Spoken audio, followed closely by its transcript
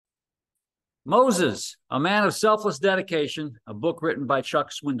Moses, a man of selfless dedication, a book written by Chuck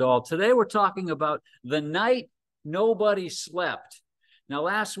Swindoll. Today we're talking about the night nobody slept. Now,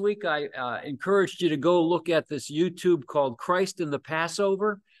 last week I encouraged you to go look at this YouTube called Christ in the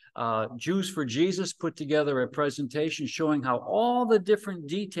Passover. Jews for Jesus put together a presentation showing how all the different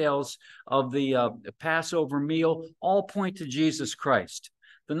details of the Passover meal all point to Jesus Christ.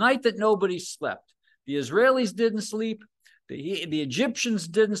 The night that nobody slept. The Israelis didn't sleep. The Egyptians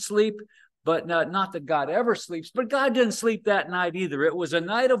didn't sleep. But not that God ever sleeps, but God didn't sleep that night either. It was a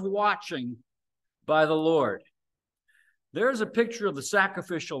night of watching by the Lord. There's a picture of the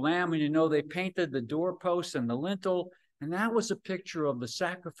sacrificial lamb, and you know they painted the doorposts and the lintel, and that was a picture of the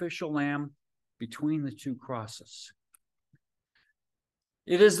sacrificial lamb between the two crosses.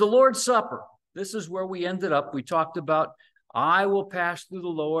 It is the Lord's Supper. This is where we ended up. We talked about, I will pass through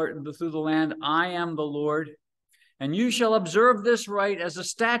the land. I am the Lord. And you shall observe this rite as a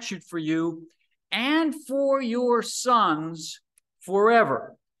statute for you and for your sons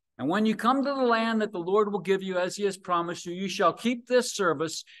forever. And when you come to the land that the Lord will give you as he has promised you, you shall keep this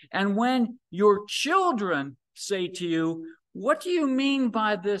service. And when your children say to you, what do you mean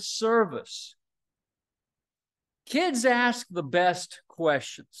by this service? Kids ask the best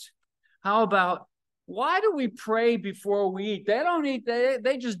questions. How about, why do we pray before we eat? They don't eat,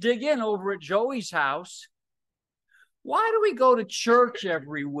 they just dig in over at Joey's house. Why do we go to church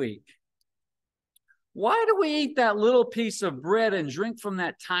every week? Why do we eat that little piece of bread and drink from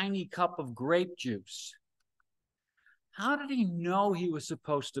that tiny cup of grape juice? How did he know he was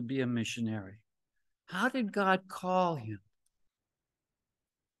supposed to be a missionary? How did God call him?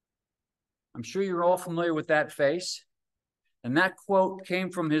 I'm sure you're all familiar with that face. And that quote came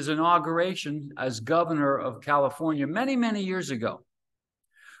from his inauguration as governor of California many, many years ago.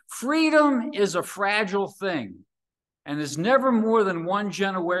 Freedom is a fragile thing and is never more than one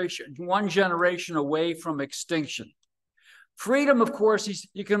generation away from extinction. Freedom, of course,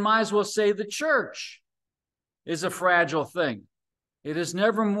 you might as well say the church is a fragile thing. It is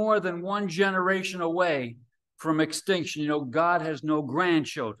never more than one generation away from extinction. You know, God has no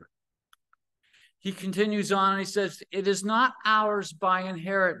grandchildren. He continues on and he says, it is not ours by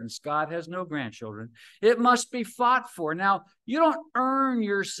inheritance. God has no grandchildren. It must be fought for. Now, you don't earn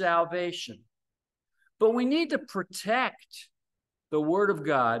your salvation. But we need to protect the word of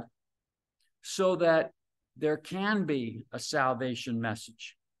God so that there can be a salvation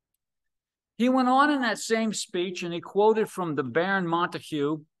message. He went on in that same speech and he quoted from the Baron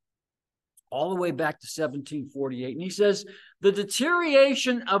Montague all the way back to 1748. And he says, the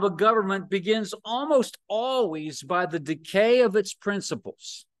deterioration of a government begins almost always by the decay of its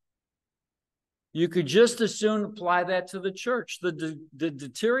principles. You could just as soon apply that to the church. The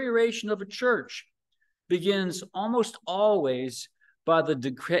deterioration of a church begins almost always by the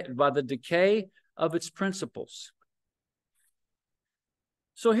decay of its principles.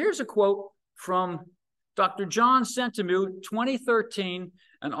 So here's a quote from Dr. John Centimute, 2013,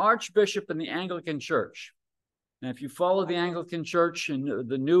 an archbishop in the Anglican Church. And if you follow the Anglican Church in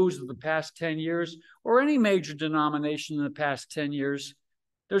the news of the past 10 years, or any major denomination in the past 10 years,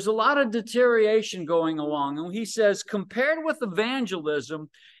 there's a lot of deterioration going along. And he says, compared with evangelism,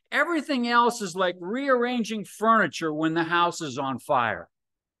 everything else is like rearranging furniture when the house is on fire.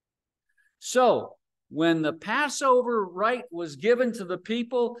 So when the Passover rite was given to the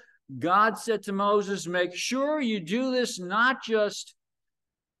people, God said to Moses, make sure you do this not just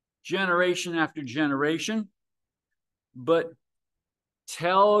generation after generation, but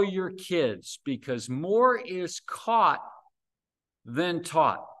tell your kids, because more is caught than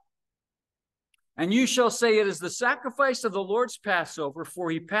taught. And you shall say, it is the sacrifice of the Lord's Passover, for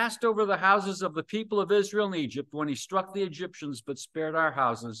he passed over the houses of the people of Israel in Egypt when he struck the Egyptians, but spared our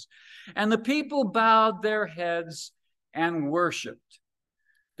houses. And the people bowed their heads and worshiped.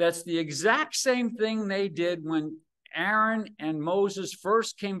 That's the exact same thing they did when Aaron and Moses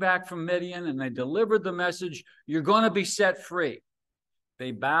first came back from Midian and they delivered the message, you're going to be set free.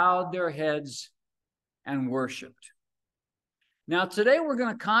 They bowed their heads and worshiped. Now, today we're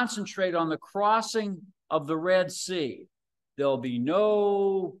going to concentrate on the crossing of the Red Sea. There'll be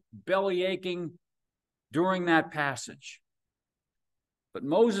no belly aching during that passage. But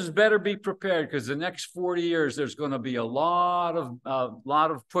Moses better be prepared, because the next 40 years, there's going to be a lot of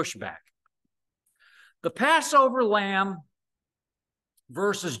pushback. The Passover lamb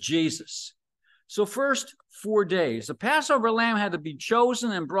versus Jesus. So first, 4 days. The Passover lamb had to be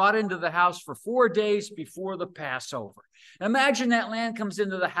chosen and brought into the house for 4 days before the Passover. Imagine that lamb comes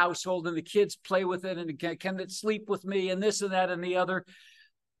into the household and the kids play with it and can it sleep with me and this and that and the other.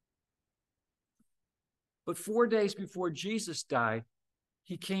 But 4 days before Jesus died,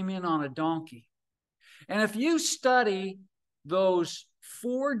 He came in on a donkey. And if you study those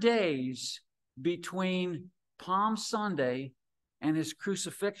 4 days between Palm Sunday and his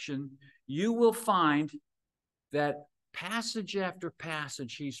crucifixion, you will find that passage after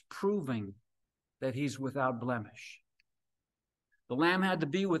passage, he's proving that he's without blemish. The lamb had to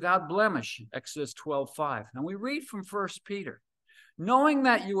be without blemish, Exodus 12:5. And we read from 1 Peter, knowing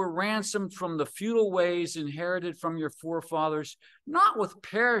that you were ransomed from the futile ways inherited from your forefathers, not with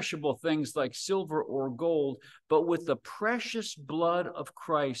perishable things like silver or gold, but with the precious blood of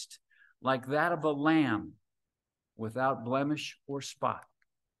Christ, like that of a lamb, without blemish or spot.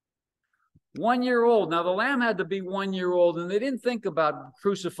 1 year old. Now, the lamb had to be 1 year old, and they didn't think about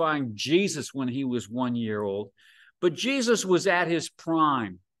crucifying Jesus when he was 1 year old. But Jesus was at his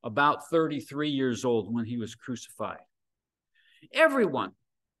prime, about 33 years old when he was crucified. Everyone,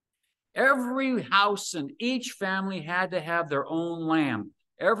 every house and each family had to have their own lamb.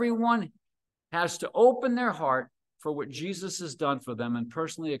 Everyone has to open their heart for what Jesus has done for them and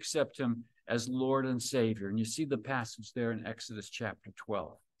personally accept him as Lord and Savior. And you see the passage there in Exodus chapter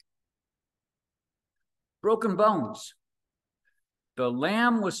 12. Broken bones. The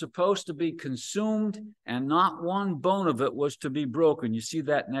lamb was supposed to be consumed, and not one bone of it was to be broken. You see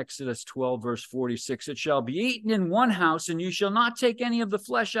that in Exodus 12, verse 46. It shall be eaten in one house, and you shall not take any of the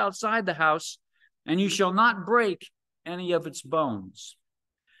flesh outside the house, and you shall not break any of its bones.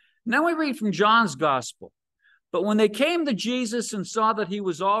 Now we read from John's gospel. But when they came to Jesus and saw that he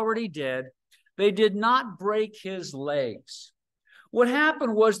was already dead, they did not break his legs. What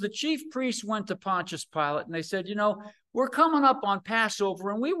happened was the chief priests went to Pontius Pilate and they said, you know, we're coming up on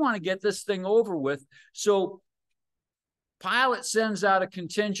Passover and we want to get this thing over with. So Pilate sends out a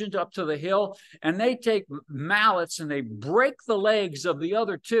contingent up to the hill and they take mallets and they break the legs of the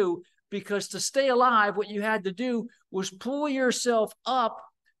other two, because to stay alive, what you had to do was pull yourself up,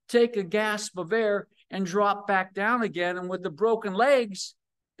 take a gasp of air, and drop back down again. And with the broken legs,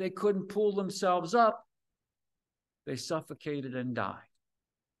 they couldn't pull themselves up. They suffocated and died.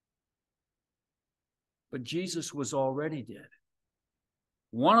 But Jesus was already dead.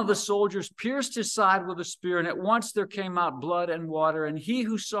 One of the soldiers pierced his side with a spear, and at once there came out blood and water. And he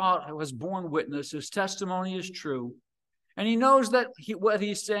who saw it was borne witness. His testimony is true. And he knows that what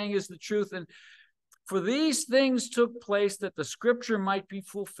he's saying is the truth. And for these things took place that the scripture might be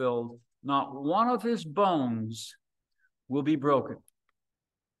fulfilled. Not one of his bones will be broken.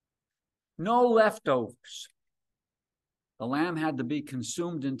 No leftovers. The lamb had to be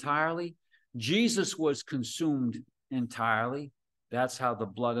consumed entirely. Jesus was consumed entirely. That's how the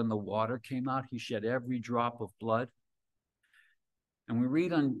blood and the water came out. He shed every drop of blood. And we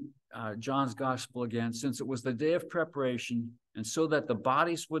read on John's gospel again, since it was the day of preparation, and so that the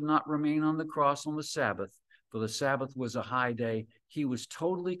bodies would not remain on the cross on the Sabbath, for the Sabbath was a high day, he was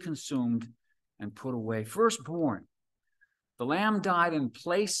totally consumed and put away. Firstborn. The lamb died in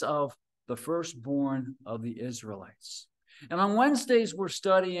place of the firstborn of the Israelites. And on Wednesdays, we're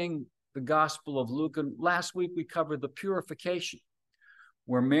studying the Gospel of Luke. And last week, we covered the purification,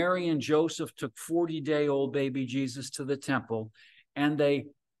 where Mary and Joseph took 40-day-old baby Jesus to the temple, and they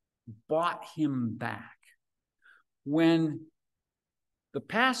bought him back. When the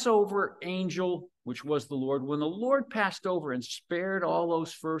Passover angel, which was the Lord, when the Lord passed over and spared all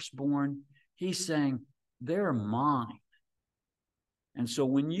those firstborn, he's saying, they're mine. And so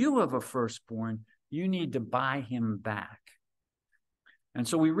when you have a firstborn, you need to buy him back. And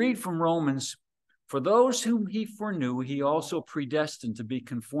so we read from Romans, for those whom he foreknew, he also predestined to be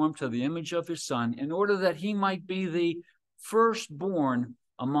conformed to the image of his Son, in order that he might be the firstborn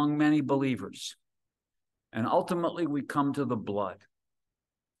among many believers. And ultimately, we come to the blood.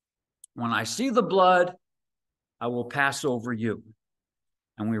 When I see the blood, I will pass over you.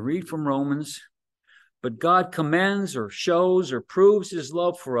 And we read from Romans, but God commends or shows or proves his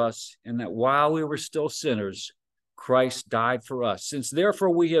love for us in that while we were still sinners, Christ died for us. Since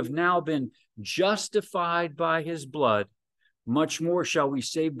therefore we have now been justified by his blood, much more shall we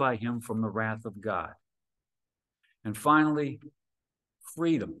save by him from the wrath of God. And finally,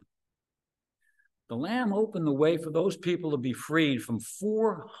 freedom. The Lamb opened the way for those people to be freed from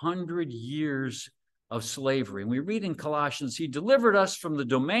 400 years of slavery. And we read in Colossians, he delivered us from the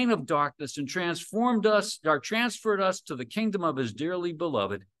domain of darkness and transferred us to the kingdom of his dearly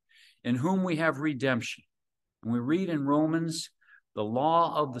beloved, in whom we have redemption. And we read in Romans, the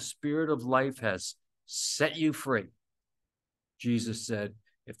law of the Spirit of life has set you free. Jesus said,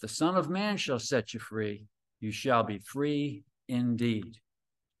 if the Son of Man shall set you free, you shall be free indeed.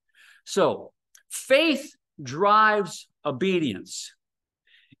 So, faith drives obedience.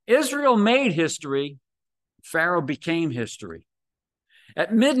 Israel made history. Pharaoh became history.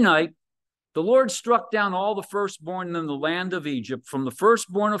 At midnight, the Lord struck down all the firstborn in the land of Egypt, from the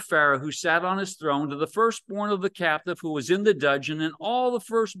firstborn of Pharaoh who sat on his throne to the firstborn of the captive who was in the dungeon, and all the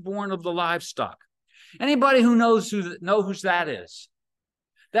firstborn of the livestock. Anybody who knows who that is?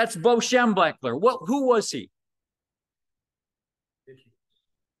 That's Bo Schembechler. Who was he?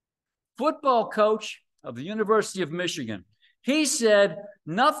 Football coach of the University of Michigan. He said,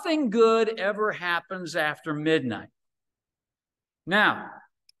 nothing good ever happens after midnight. Now,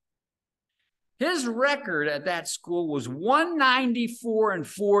 his record at that school was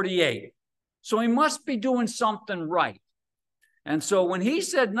 194-48. So he must be doing something right. And so when he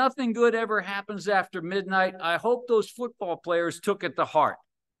said nothing good ever happens after midnight, I hope those football players took it to heart.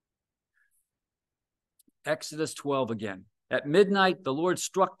 Exodus 12 again. At midnight, the Lord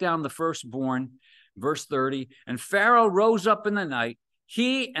struck down the firstborn, verse 30, and Pharaoh rose up in the night,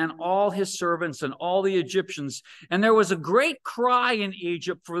 he and all his servants and all the Egyptians. And there was a great cry in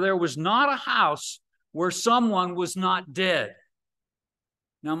Egypt, for there was not a house where someone was not dead.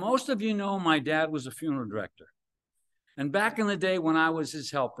 Now, most of you know my dad was a funeral director. And back in the day when I was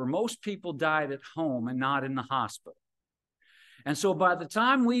his helper, most people died at home and not in the hospital. And so by the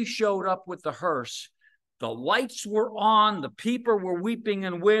time we showed up with the hearse, the lights were on, the people were weeping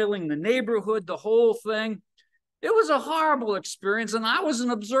and wailing, the neighborhood, the whole thing. It was a horrible experience, and I was an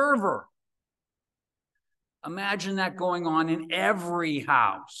observer. Imagine that going on in every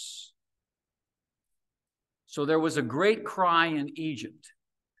house. So there was a great cry in Egypt.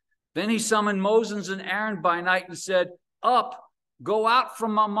 Then he summoned Moses and Aaron by night and said, up, go out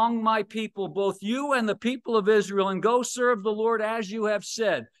from among my people, both you and the people of Israel, and go serve the Lord as you have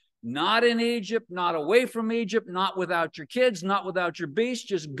said. Not in Egypt, not away from Egypt, not without your kids, not without your beasts.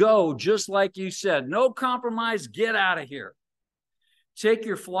 Just go, just like you said. No compromise, get out of here. Take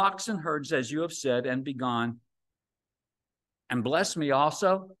your flocks and herds as you have said, and be gone. And bless me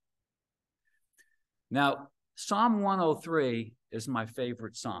also. Now, Psalm 103 is my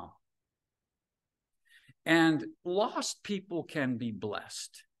favorite psalm. And lost people can be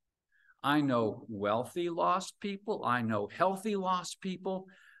blessed. I know wealthy lost people. I know healthy lost people.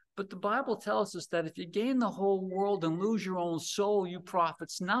 But the Bible tells us that if you gain the whole world and lose your own soul, you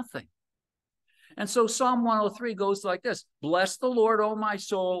profits nothing. And so Psalm 103 goes like this. Bless the Lord, O my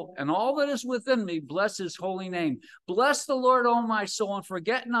soul, and all that is within me, bless his holy name. Bless the Lord, O my soul, and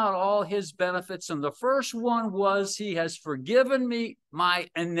forget not all his benefits. And the first one was, he has forgiven me my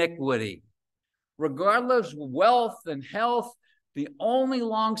iniquity. Regardless of wealth and health, the only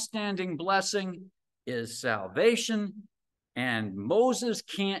long-standing blessing is salvation. And Moses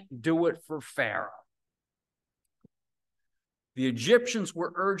can't do it for Pharaoh. The Egyptians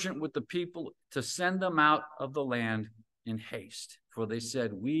were urgent with the people to send them out of the land in haste, for they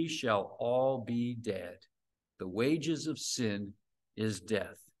said, we shall all be dead. The wages of sin is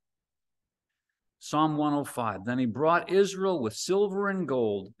death. Psalm 105, then he brought Israel with silver and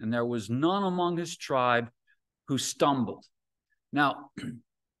gold, and there was none among his tribe who stumbled. Now,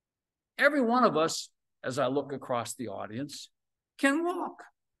 every one of us, as I look across the audience, can walk.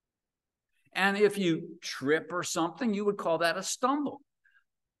 And if you trip or something, you would call that a stumble.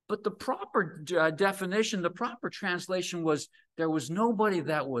 But the proper definition, the proper translation was, there was nobody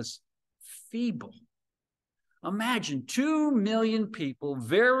that was feeble. Imagine 2 million people,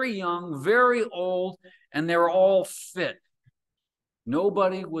 very young, very old, and they're all fit.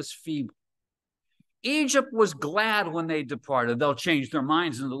 Nobody was feeble. Egypt was glad when they departed. They'll change their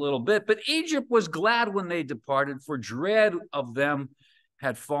minds in a little bit, but Egypt was glad when they departed, for dread of them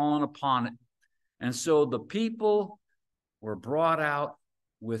had fallen upon it. And so the people were brought out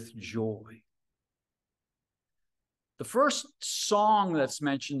with joy. The first song that's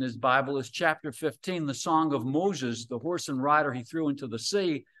mentioned in his Bible is chapter 15, the song of Moses, the horse and rider he threw into the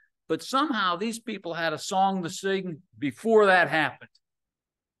sea. But somehow these people had a song to sing before that happened.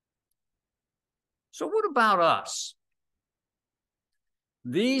 So what about us?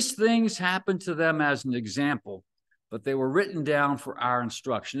 These things happened to them as an example, but they were written down for our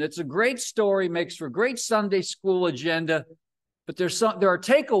instruction. It's a great story, makes for a great Sunday school agenda, but there are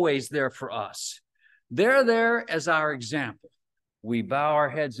takeaways there for us. They're there as our example. We bow our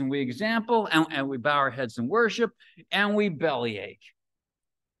heads and we example, and we bow our heads in worship, and we bellyache.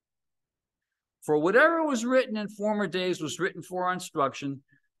 For whatever was written in former days was written for our instruction,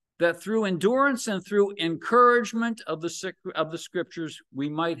 that through endurance and through encouragement of the scriptures, we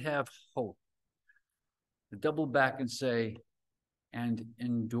might have hope. To double back and say, and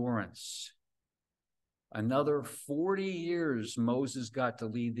endurance. Another 40 years Moses got to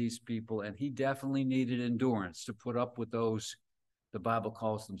lead these people, and he definitely needed endurance to put up with those, the Bible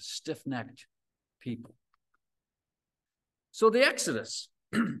calls them stiff-necked people. So the Exodus.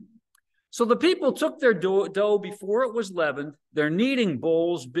 So the people took their dough before it was leavened, their kneading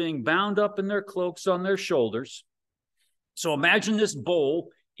bowls being bound up in their cloaks on their shoulders. So imagine this bowl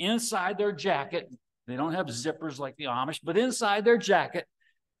inside their jacket. They don't have zippers like the Amish, but inside their jacket,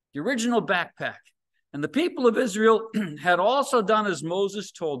 the original backpack. And the people of Israel had also done as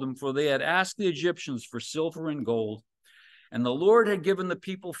Moses told them, for they had asked the Egyptians for silver and gold. And the Lord had given the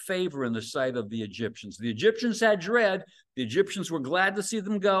people favor in the sight of the Egyptians. The Egyptians had dread. The Egyptians were glad to see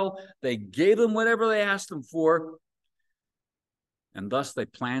them go. They gave them whatever they asked them for. And thus they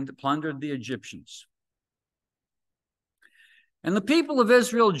plundered the Egyptians. And the people of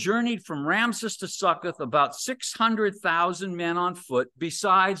Israel journeyed from Ramses to Succoth, about 600,000 men on foot,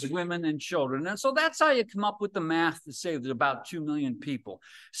 besides women and children. And so that's how you come up with the math to say there's about 2 million people.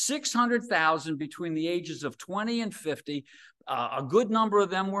 600,000 between the ages of 20 and 50. A good number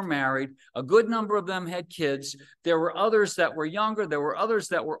of them were married. A good number of them had kids. There were others that were younger. There were others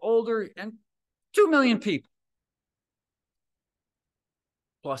that were older. And 2 million people,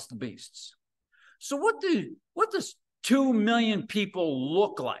 plus the beasts. So what does 2 million people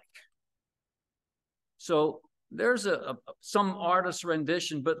look like? So there's some artist's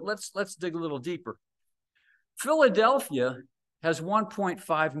rendition, but let's dig a little deeper. Philadelphia has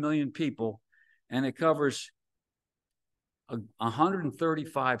 1.5 million people, and it covers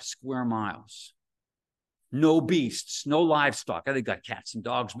 135 square miles. No beasts, no livestock. I think got cats and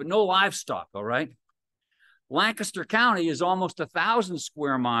dogs, but no livestock, all right? Lancaster County is almost 1,000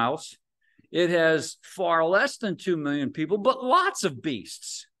 square miles. It has far less than 2 million people, but lots of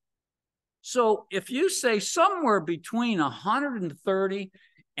beasts. So if you say somewhere between 130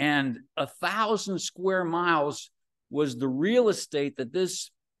 and 1,000 square miles was the real estate that this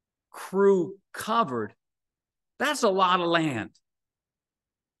crew covered, that's a lot of land.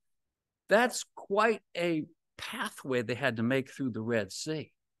 That's quite a pathway they had to make through the Red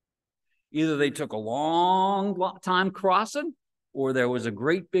Sea. Either they took a long time crossing, or there was a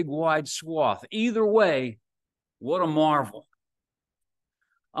great big wide swath. Either way, what a marvel.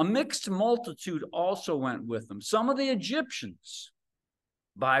 A mixed multitude also went with them. Some of the Egyptians,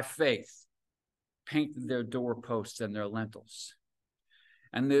 by faith, painted their doorposts and their lintels.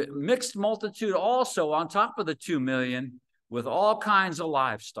 And the mixed multitude also, on top of the 2 million, with all kinds of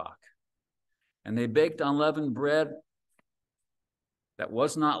livestock. And they baked unleavened bread that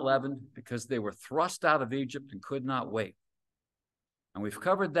was not leavened, because they were thrust out of Egypt and could not wait. And we've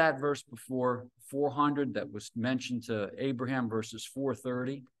covered that verse before, 400 that was mentioned to Abraham versus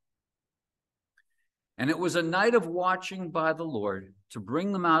 430. And it was a night of watching by the Lord to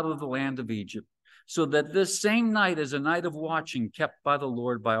bring them out of the land of Egypt, so that this same night is a night of watching kept by the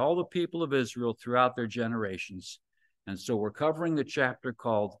Lord by all the people of Israel throughout their generations. And so we're covering the chapter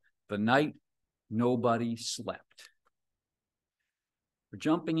called The Night Nobody Slept. We're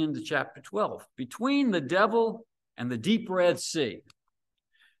jumping into chapter 12, between the devil and the deep Red Sea.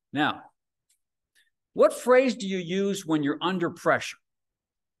 Now, what phrase do you use when you're under pressure?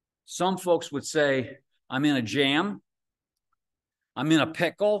 Some folks would say, I'm in a jam. I'm in a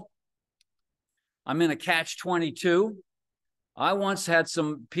pickle. I'm in a catch-22. I once had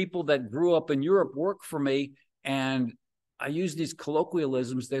some people that grew up in Europe work for me, and I use these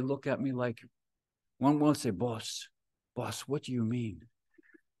colloquialisms. They look at me like, one will say, boss, what do you mean?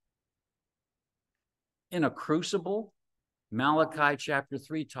 In a crucible, Malachi chapter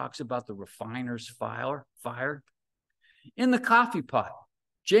 3 talks about the refiner's fire. In the coffee pot,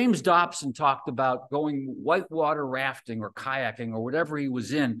 James Dobson talked about going whitewater rafting or kayaking or whatever he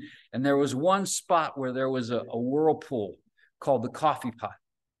was in. And there was one spot where there was a whirlpool called the coffee pot.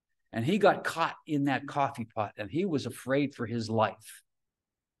 And he got caught in that coffee pot, and he was afraid for his life.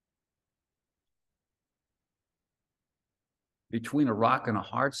 Between a rock and a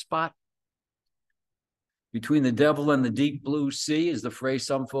hard spot, between the devil and the deep blue sea is the phrase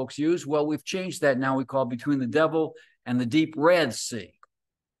some folks use. Well, we've changed that now. We call between the devil and the deep Red Sea.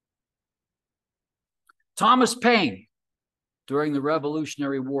 Thomas Paine, during the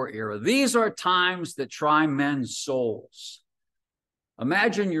Revolutionary War era, these are times that try men's souls.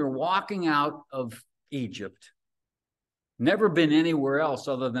 Imagine you're walking out of Egypt, never been anywhere else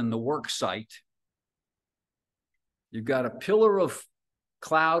other than the work site. You've got a pillar of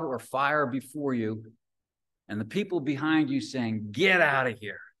cloud or fire before you, and the people behind you saying, get out of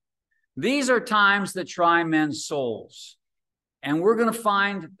here. These are times that try men's souls. And we're going to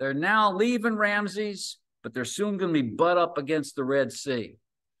find they're now leaving Ramses, but they're soon going to be butt up against the Red Sea.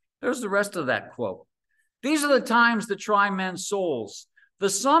 There's the rest of that quote. These are the times that try men's souls. The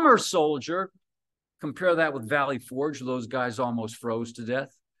summer soldier, compare that with Valley Forge, those guys almost froze to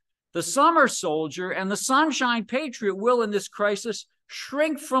death. The summer soldier and the sunshine patriot will, in this crisis,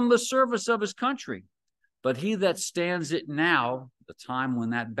 shrink from the service of his country. But he that stands it now, the time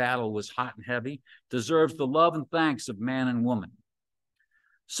when that battle was hot and heavy, deserves the love and thanks of man and woman.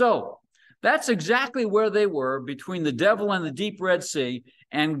 So that's exactly where they were, between the devil and the deep Red Sea,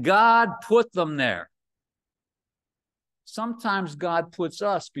 and God put them there. Sometimes God puts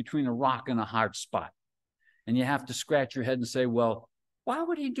us between a rock and a hard spot, and you have to scratch your head and say, well, why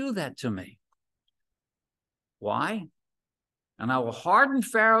would he do that to me? Why? And I will harden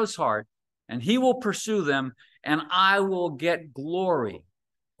Pharaoh's heart, and he will pursue them, and I will get glory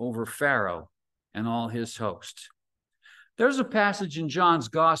over Pharaoh and all his host. There's a passage in John's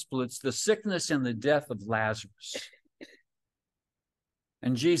gospel. It's the sickness and the death of Lazarus.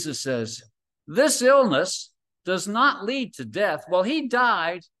 And Jesus says, this illness does not lead to death. Well, he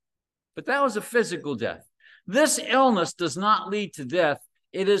died, but that was a physical death. This illness does not lead to death.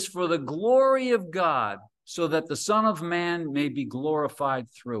 It is for the glory of God, so that the Son of Man may be glorified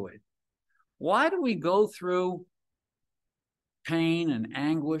through it. Why do we go through pain and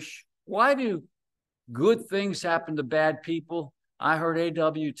anguish? Why do good things happen to bad people? I heard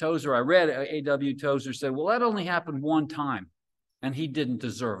A.W. Tozer, I read A.W. Tozer said, well, that only happened one time, and he didn't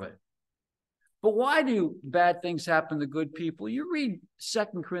deserve it. But why do bad things happen to good people? You read 2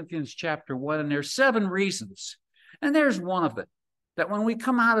 Corinthians chapter 1, and there's 7 reasons. And there's one of it, that when we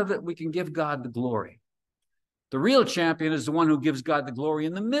come out of it, we can give God the glory. The real champion is the one who gives God the glory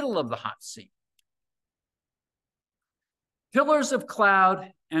in the middle of the hot seat. Pillars of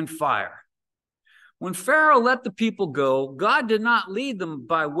cloud and fire. When Pharaoh let the people go, God did not lead them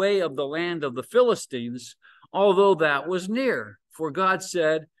by way of the land of the Philistines, although that was near. For God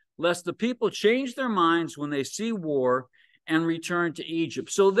said, lest the people change their minds when they see war and return to Egypt.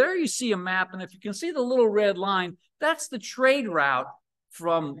 So there you see a map, and if you can see the little red line, that's the trade route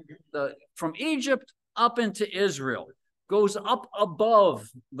from Egypt up into Israel. Goes up above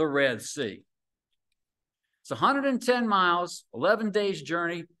the Red Sea. It's 110 miles, 11 days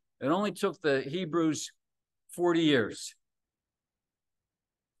journey. It only took the Hebrews 40 years.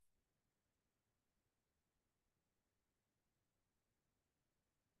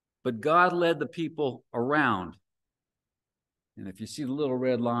 But God led the people around. And if you see the little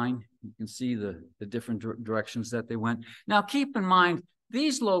red line, you can see the different directions that they went. Now, keep in mind,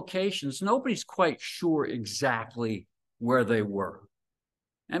 these locations, nobody's quite sure exactly where they were.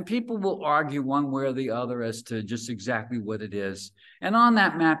 And people will argue one way or the other as to just exactly what it is. And on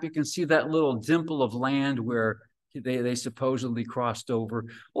that map, you can see that little dimple of land where they supposedly crossed over.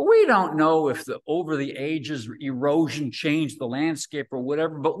 Well, we don't know if over the ages erosion changed the landscape or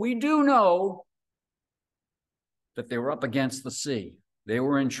whatever, but we do know that they were up against the sea. They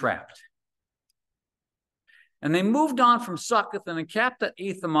were entrapped. And they moved on from Succoth and encamped at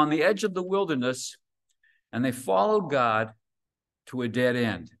Etham on the edge of the wilderness, and they followed God to a dead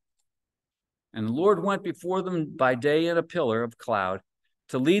end. And the Lord went before them by day in a pillar of cloud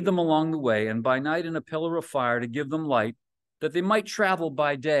to lead them along the way, and by night in a pillar of fire to give them light, that they might travel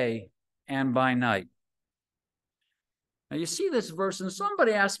by day and by night. Now you see this verse, and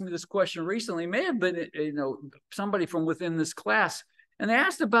somebody asked me this question recently. It may have been, somebody from within this class, and they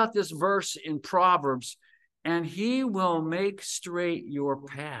asked about this verse in Proverbs, and he will make straight your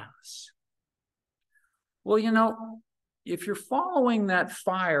paths. Well, if you're following that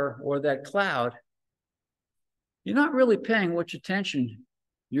fire or that cloud, you're not really paying much attention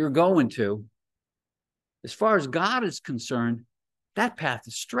you're going to. As far as God is concerned, that path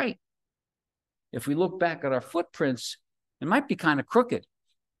is straight. If we look back at our footprints, it might be kind of crooked,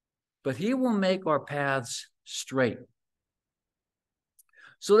 but he will make our paths straight.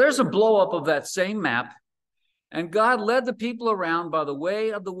 So there's a blow up of that same map, and God led the people around by the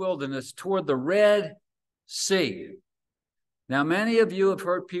way of the wilderness toward the Red Sea. Now, many of you have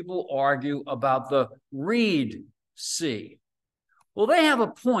heard people argue about the Reed Sea. Well, they have a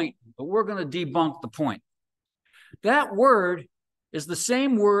point, but we're going to debunk the point. That word is the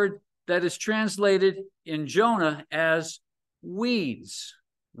same word that is translated in Jonah as weeds,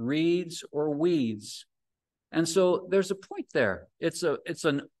 reeds or weeds. And so there's a point there. It's a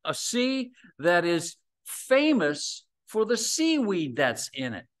sea that is famous for the seaweed that's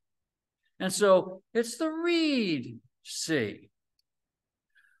in it. And so it's the Reed Sea.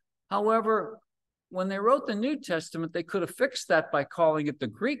 However, when they wrote the New Testament, they could have fixed that by calling it the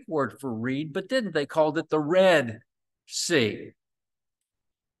Greek word for reed, but didn't. They called it the Red Sea.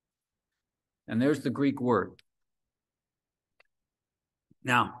 And there's the Greek word.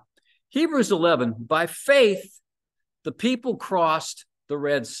 Now, Hebrews 11, by faith, the people crossed the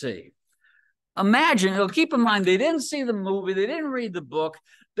Red Sea. Imagine, keep in mind, they didn't see the movie, they didn't read the book.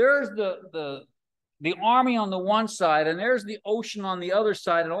 There's the army on the one side, and there's the ocean on the other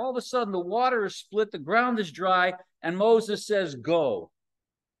side, and all of a sudden the water is split, the ground is dry, and Moses says, go.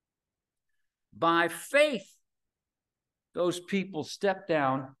 By faith, those people stepped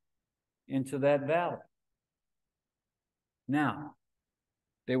down into that valley. Now,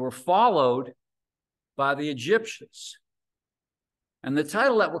 they were followed by the Egyptians. And the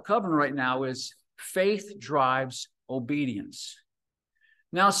title that we're covering right now is Faith Drives Obedience.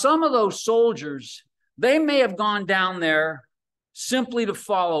 Now, some of those soldiers, they may have gone down there simply to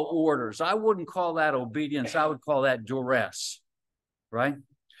follow orders. I wouldn't call that obedience. I would call that duress, right?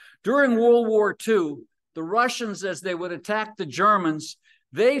 During World War II, the Russians, as they would attack the Germans,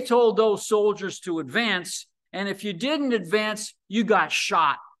 they told those soldiers to advance, and if you didn't advance, you got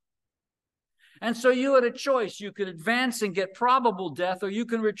shot. And so you had a choice. You could advance and get probable death, or you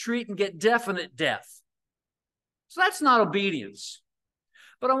can retreat and get definite death. So that's not obedience.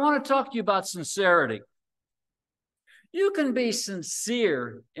 But I want to talk to you about sincerity. You can be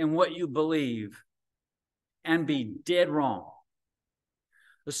sincere in what you believe and be dead wrong.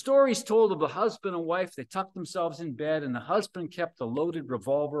 The story's told of a husband and wife. They tucked themselves in bed, and the husband kept a loaded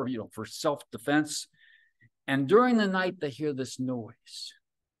revolver, for self-defense. And during the night, they hear this noise.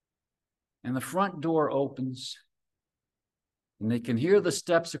 And the front door opens, and they can hear the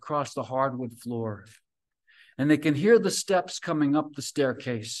steps across the hardwood floor. And they can hear the steps coming up the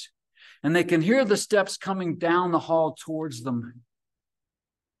staircase. And they can hear the steps coming down the hall towards them.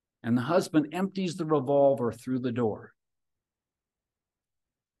 And the husband empties the revolver through the door.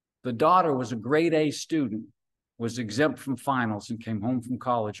 The daughter was a grade A student, was exempt from finals, and came home from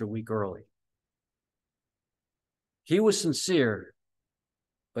college a week early. He was sincere,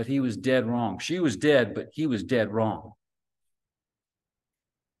 but he was dead wrong. She was dead, but he was dead wrong.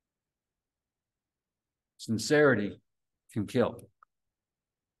 Sincerity can kill.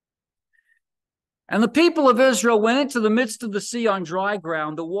 And the people of Israel went into the midst of the sea on dry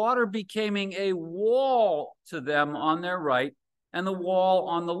ground, the water becoming a wall to them on their right and the wall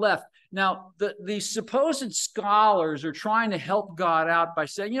on the left. Now, the supposed scholars are trying to help God out by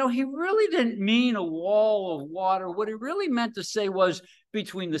saying, he really didn't mean a wall of water. What he really meant to say was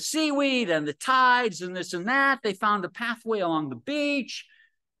between the seaweed and the tides and this and that, they found a pathway along the beach,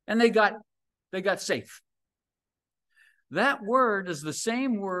 and they got safe. That word is the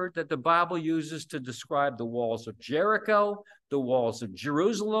same word that the Bible uses to describe the walls of Jericho, the walls of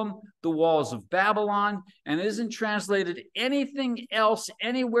Jerusalem, the walls of Babylon, and it isn't translated anything else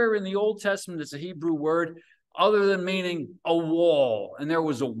anywhere in the Old Testament. It's a Hebrew word other than meaning a wall. And there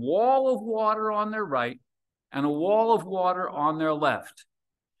was a wall of water on their right and a wall of water on their left.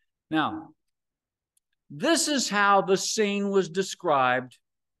 Now, this is how the scene was described,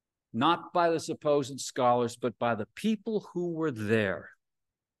 not by the supposed scholars, but by the people who were there.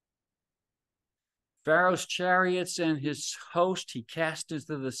 Pharaoh's chariots and his host he cast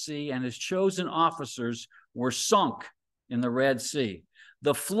into the sea, and his chosen officers were sunk in the Red Sea.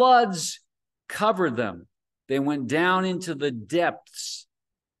 The floods covered them. They went down into the depths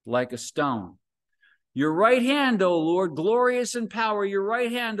like a stone. Your right hand, O Lord, glorious in power, your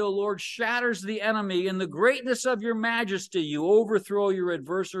right hand, O Lord, shatters the enemy. In the greatness of your majesty, you overthrow your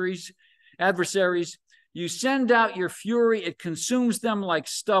adversaries. You send out your fury, it consumes them like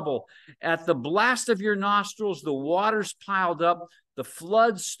stubble. At the blast of your nostrils, the waters piled up, the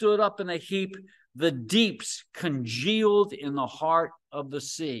floods stood up in a heap, the deeps congealed in the heart of the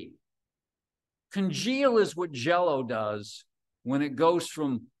sea. Congeal is what Jell-O does when it goes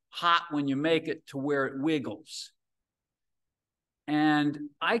from hot when you make it to where it wiggles. And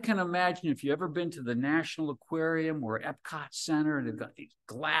I can imagine if you've ever been to the National Aquarium or Epcot Center, they've got these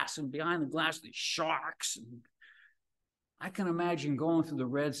glass, and behind the glass, these sharks. And I can imagine going through the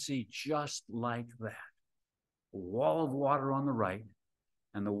Red Sea just like that. A wall of water on the right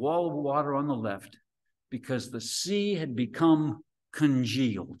and the wall of water on the left, because the sea had become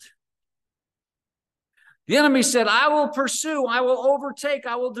congealed. The enemy said, I will pursue, I will overtake,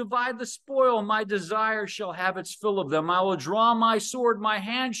 I will divide the spoil. My desire shall have its fill of them. I will draw my sword, my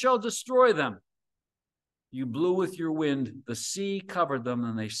hand shall destroy them. You blew with your wind, the sea covered them,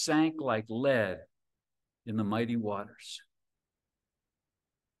 and they sank like lead in the mighty waters.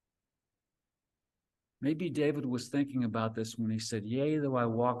 Maybe David was thinking about this when he said, yea, though I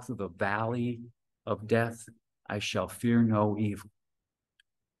walk through the valley of death, I shall fear no evil.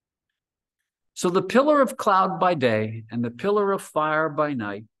 So the pillar of cloud by day and the pillar of fire by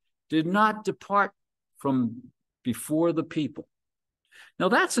night did not depart from before the people. Now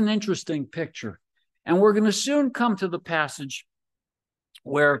that's an interesting picture. And we're going to soon come to the passage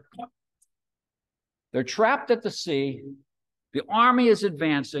where They're trapped at the sea. The army is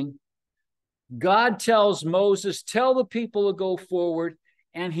advancing. God tells Moses, tell the people to go forward,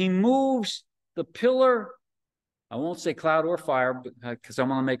 and he moves the pillar. I won't say cloud or fire because I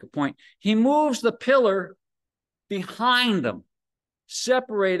want to make a point. He moves the pillar behind them,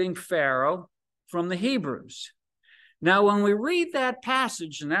 separating Pharaoh from the Hebrews. Now, when we read that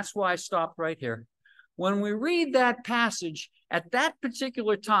passage, and that's why I stopped right here, when we read that passage, at that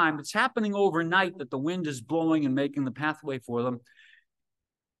particular time, it's happening overnight that the wind is blowing and making the pathway for them.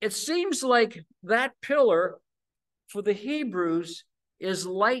 It seems like that pillar for the Hebrews is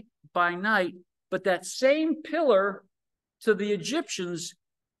light by night, but that same pillar to the Egyptians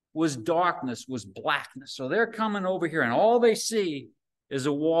was darkness, was blackness. So they're coming over here, and all they see is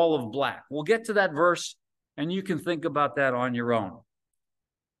a wall of black. We'll get to that verse, and you can think about that on your own.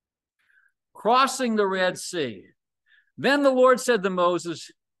 Crossing the Red Sea. Then the Lord said to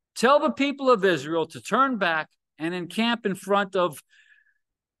Moses, tell the people of Israel to turn back and encamp in front of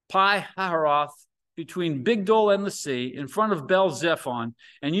Pi-hahiroth, between Migdol and the sea, in front of Baal-zephon,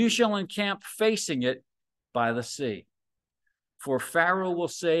 and you shall encamp facing it by the sea. For Pharaoh will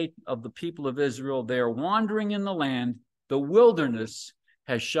say of the people of Israel, they are wandering in the land, the wilderness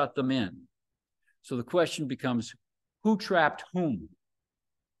has shut them in. So the question becomes, who trapped whom?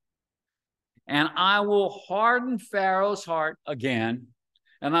 And I will harden Pharaoh's heart again,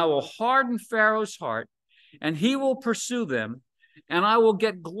 and I will harden Pharaoh's heart, and he will pursue them, and I will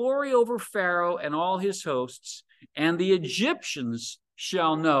get glory over Pharaoh and all his hosts, and the Egyptians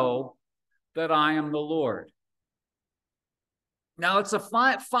shall know that I am the Lord. Now, it's a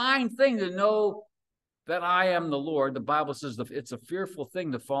fine thing to know that I am the Lord. The Bible says it's a fearful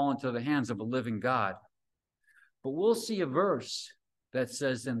thing to fall into the hands of a living God. But we'll see a verse that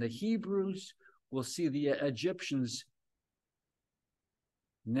says, and the Hebrews will see the Egyptians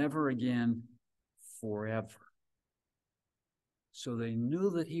never again forever. So they knew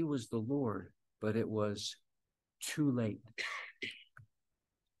that he was the Lord, but it was too late.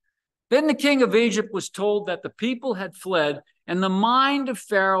 Then the king of Egypt was told that the people had fled, and the mind of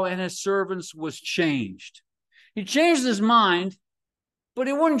Pharaoh and his servants was changed. He changed his mind, but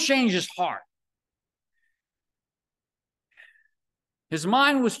he wouldn't change his heart. His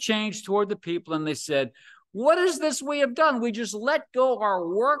mind was changed toward the people, and they said, what is this we have done? We just let go our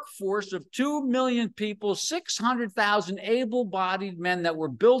workforce of 2 million people, 600,000 able-bodied men that were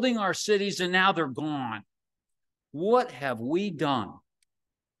building our cities, and now they're gone. What have we done?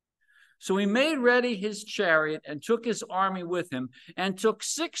 So he made ready his chariot and took his army with him, and took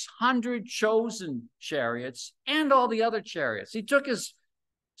 600 chosen chariots and all the other chariots. He took his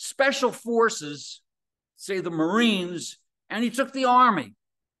special forces, say the Marines, and he took the army.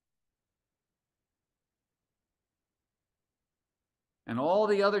 And all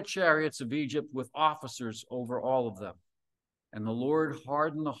the other chariots of Egypt with officers over all of them. And the Lord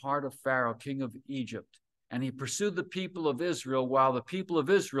hardened the heart of Pharaoh, king of Egypt, and he pursued the people of Israel while the people of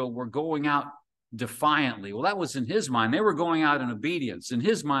Israel were going out defiantly. Well, that was in his mind. They were going out in obedience. In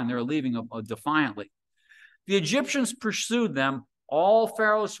his mind, they were leaving defiantly. The Egyptians pursued them, all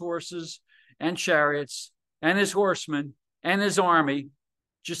Pharaoh's horses and chariots and his horsemen and his army.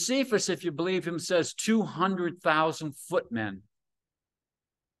 Josephus, if you believe him, says 200,000 footmen,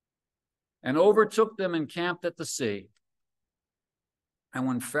 and overtook them and camped at the sea. And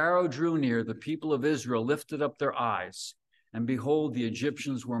when Pharaoh drew near, the people of Israel lifted up their eyes, and behold, the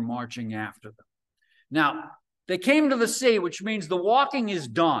Egyptians were marching after them. Now, they came to the sea, which means the walking is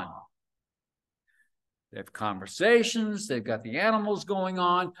done. They have conversations. They've got the animals going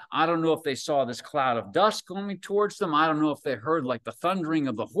on. I don't know if they saw this cloud of dust going towards them. I don't know if they heard like the thundering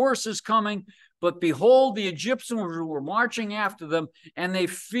of the horses coming. But behold, the Egyptians were marching after them, and they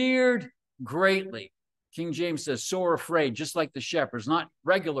feared greatly. King James says sore afraid, just like the shepherds, not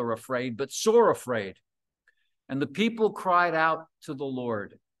regular afraid, but sore afraid. And the people cried out to the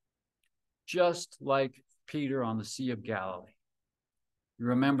Lord, just like Peter on the Sea of Galilee. You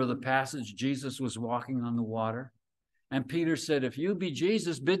remember the passage, Jesus was walking on the water, and Peter said, if you be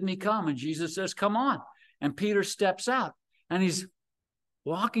Jesus, bid me come. And Jesus says, come on. And Peter steps out, and he's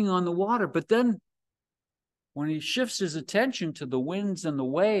walking on the water. But then when he shifts his attention to the winds and the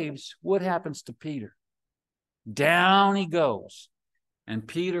waves, what happens to Peter? Down he goes. And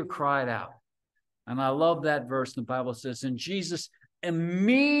Peter cried out. And I love that verse. The Bible says, and Jesus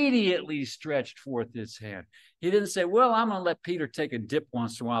immediately stretched forth his hand. He didn't say, well, I'm going to let Peter take a dip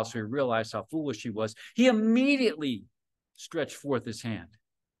once in a while so he realized how foolish he was. He immediately stretched forth his hand.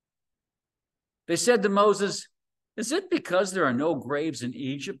 They said to Moses, is it because there are no graves in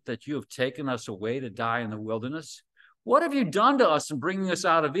Egypt that you have taken us away to die in the wilderness? What have you done to us in bringing us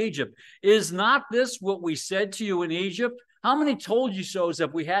out of Egypt? Is not this what we said to you in Egypt? How many told you so's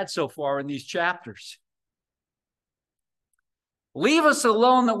have we had so far in these chapters? Leave us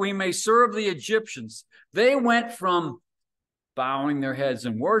alone that we may serve the Egyptians. They went from bowing their heads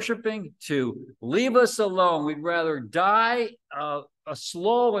and worshiping to leave us alone. We'd rather die a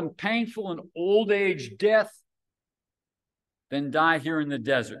slow and painful and old age death than die here in the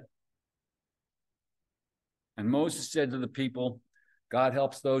desert. And Moses said to the people, God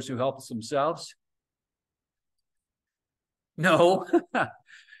helps those who help themselves. No,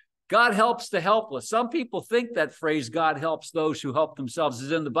 God helps the helpless. Some people think that phrase, God helps those who help themselves,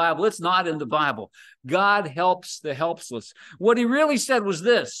 is in the Bible. It's not in the Bible. God helps the helpless. What he really said was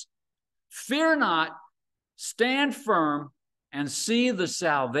this: fear not, stand firm, and see the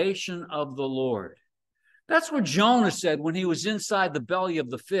salvation of the Lord. That's what Jonah said when he was inside the belly of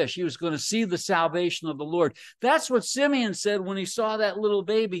the fish. He was going to see the salvation of the Lord. That's what Simeon said when he saw that little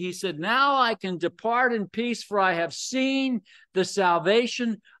baby. He said, now I can depart in peace, for I have seen the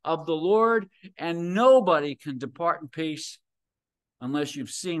salvation of the Lord. And nobody can depart in peace unless you've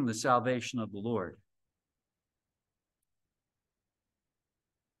seen the salvation of the Lord,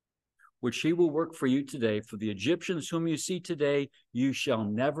 which he will work for you today. For the Egyptians whom you see today, you shall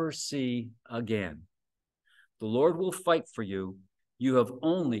never see again. The Lord will fight for you. You have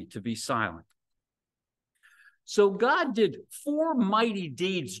only to be silent. So God did 4 mighty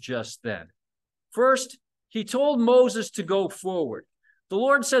deeds just then. First, he told Moses to go forward. The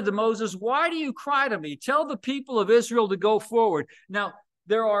Lord said to Moses, why do you cry to me? Tell the people of Israel to go forward. Now,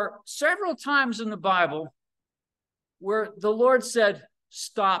 there are several times in the Bible where the Lord said,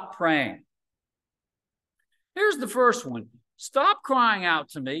 stop praying. Here's the first one. Stop crying out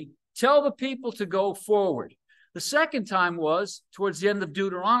to me. Tell the people to go forward. The second time was towards the end of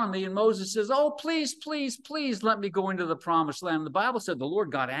Deuteronomy, and Moses says, oh, please, please, please let me go into the promised land. The Bible said the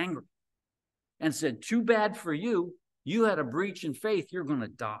Lord got angry and said, too bad for you. You had a breach in faith. You're going to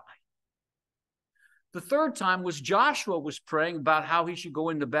die. The third time was Joshua was praying about how he should go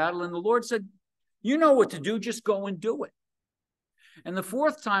into battle, and the Lord said, you know what to do. Just go and do it. And the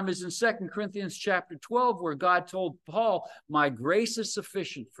fourth time is in 2 Corinthians chapter 12, where God told Paul, my grace is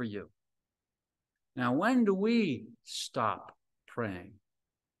sufficient for you. Now, when do we stop praying?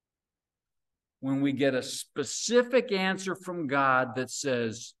 When we get a specific answer from God that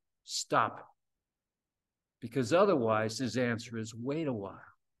says, stop it. Because otherwise, his answer is, wait a while.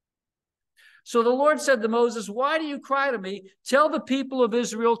 So the Lord said to Moses, why do you cry to me? Tell the people of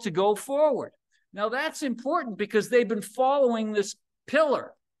Israel to go forward. Now, that's important because they've been following this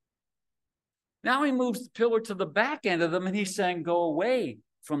pillar. Now he moves the pillar to the back end of them, and he's saying, go away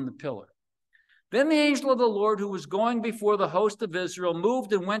from the pillar. Then the angel of the Lord, who was going before the host of Israel,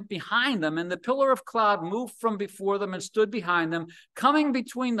 moved and went behind them, and the pillar of cloud moved from before them and stood behind them, coming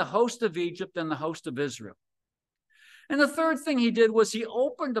between the host of Egypt and the host of Israel. And the third thing he did was he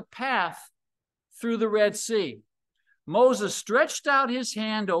opened a path through the Red Sea. Moses stretched out his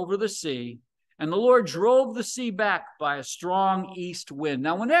hand over the sea, and the Lord drove the sea back by a strong east wind.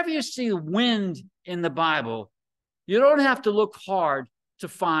 Now, whenever you see wind in the Bible, you don't have to look hard to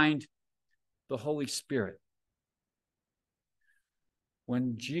find the Holy Spirit.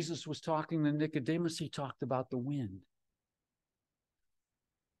 When Jesus was talking to Nicodemus, he talked about the wind.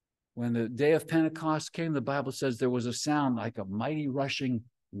 When the day of Pentecost came, the Bible says there was a sound like a mighty rushing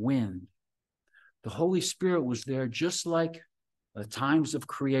wind. The Holy Spirit was there just like the times of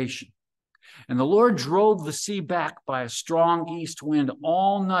creation. And the Lord drove the sea back by a strong east wind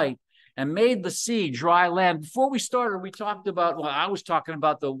all night and made the sea dry land. Before we started, we talked about, well, I was talking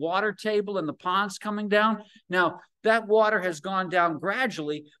about the water table and the ponds coming down. Now, that water has gone down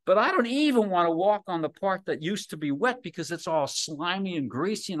gradually, but I don't even want to walk on the part that used to be wet because it's all slimy and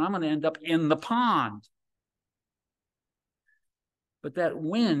greasy, and I'm going to end up in the pond. But that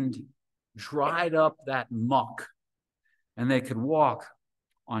wind dried up that muck, and they could walk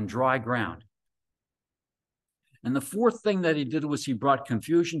on dry ground. And the fourth thing that he did was he brought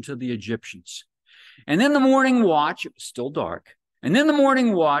confusion to the Egyptians. And in the morning watch, it was still dark, and in the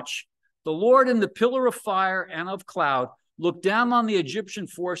morning watch, the Lord in the pillar of fire and of cloud looked down on the Egyptian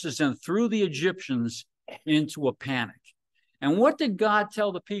forces and threw the Egyptians into a panic. And what did God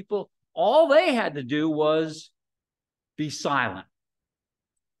tell the people? All they had to do was be silent.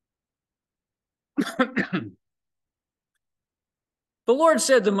 The Lord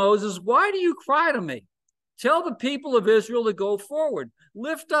said to Moses, why do you cry to me? Tell the people of Israel to go forward.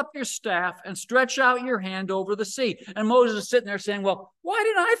 Lift up your staff and stretch out your hand over the sea. And Moses is sitting there saying, well, why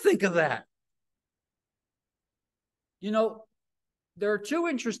didn't I think of that? You know, there are two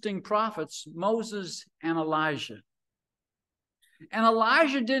interesting prophets, Moses and Elijah. And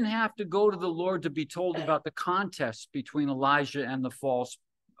Elijah didn't have to go to the Lord to be told about the contest between Elijah and the false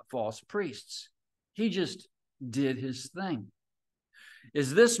priests. He just did his thing.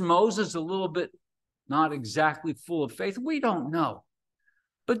 Is this Moses a little bit not exactly full of faith? We don't know.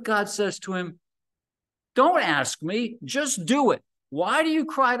 But God says to him, don't ask me, just do it. Why do you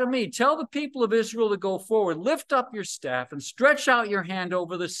cry to me? Tell the people of Israel to go forward. Lift up your staff and stretch out your hand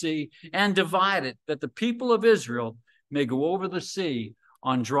over the sea and divide it, that the people of Israel may go over the sea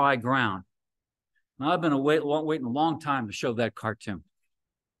on dry ground. Now, I've been waiting a long time to show that cartoon.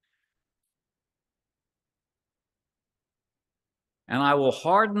 And I will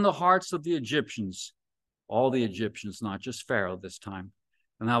harden the hearts of the Egyptians, all the Egyptians, not just Pharaoh this time.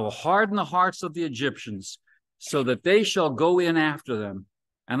 And I will harden the hearts of the Egyptians so that they shall go in after them.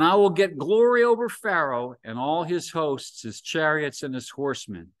 And I will get glory over Pharaoh and all his hosts, his chariots and his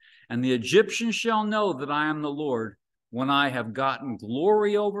horsemen. And the Egyptians shall know that I am the Lord when I have gotten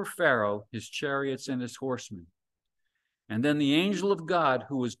glory over Pharaoh, his chariots and his horsemen. And then the angel of God,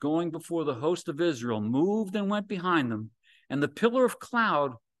 who was going before the host of Israel, moved and went behind them. And the pillar of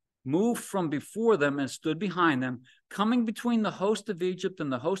cloud moved from before them and stood behind them, coming between the host of Egypt and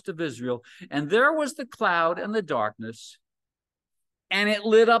the host of Israel. And there was the cloud and the darkness, and it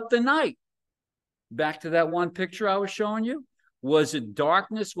lit up the night. Back to that one picture I was showing you. Was it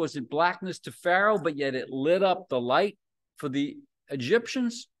darkness? Was it blackness to Pharaoh, but yet it lit up the light for the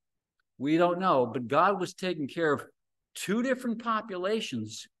Egyptians? We don't know, but God was taking care of two different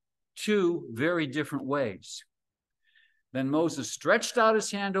populations, two very different ways. Then Moses stretched out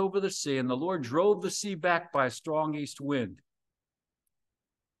his hand over the sea, and the Lord drove the sea back by a strong east wind.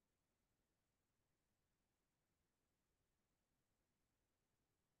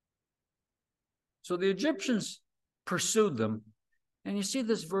 So the Egyptians pursued them. And you see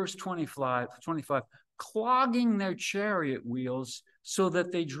this verse 25, clogging their chariot wheels so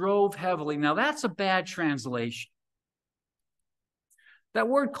that they drove heavily. Now that's a bad translation. That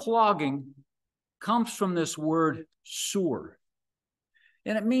word clogging comes from this word sur,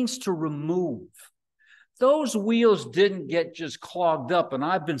 and it means to remove. Those wheels didn't get just clogged up, and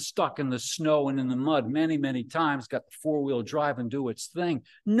I've been stuck in the snow and in the mud many, many times, got the four-wheel drive and do its thing.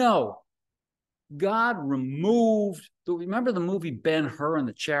 No, God removed, remember the movie Ben-Hur and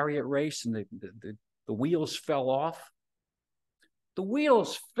the chariot race, and the wheels fell off? The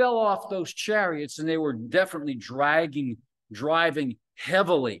wheels fell off those chariots, and they were definitely driving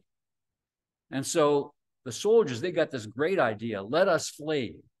heavily. And so the soldiers, they got this great idea. Let us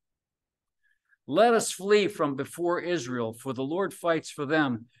flee. Let us flee from before Israel, for the Lord fights for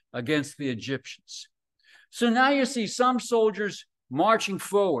them against the Egyptians. So now you see some soldiers marching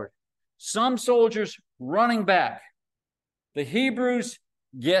forward, some soldiers running back. The Hebrews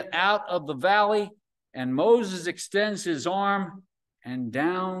get out of the valley, and Moses extends his arm, and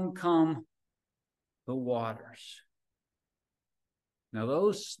down come the waters. Now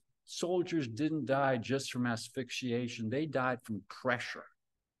those soldiers didn't die just from asphyxiation. They died from pressure.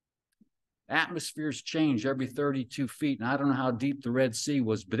 Atmospheres change every 32 feet, and I don't know how deep the Red Sea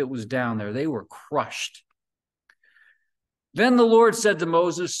was, but it was down there. They were crushed. Then the Lord said to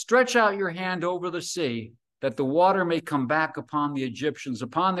Moses, stretch out your hand over the sea, that the water may come back upon the Egyptians,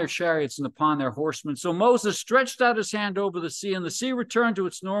 upon their chariots and upon their horsemen. So Moses stretched out his hand over the sea, and the sea returned to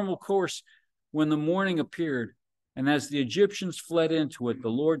its normal course when the morning appeared. And as the Egyptians fled into it, the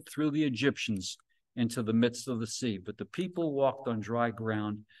Lord threw the Egyptians into the midst of the sea. But the people walked on dry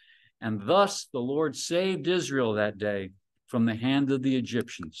ground. And thus the Lord saved Israel that day from the hand of the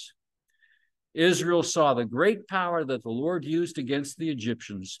Egyptians. Israel saw the great power that the Lord used against the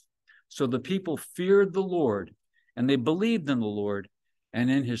Egyptians. So the people feared the Lord, and they believed in the Lord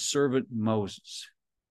and in his servant Moses.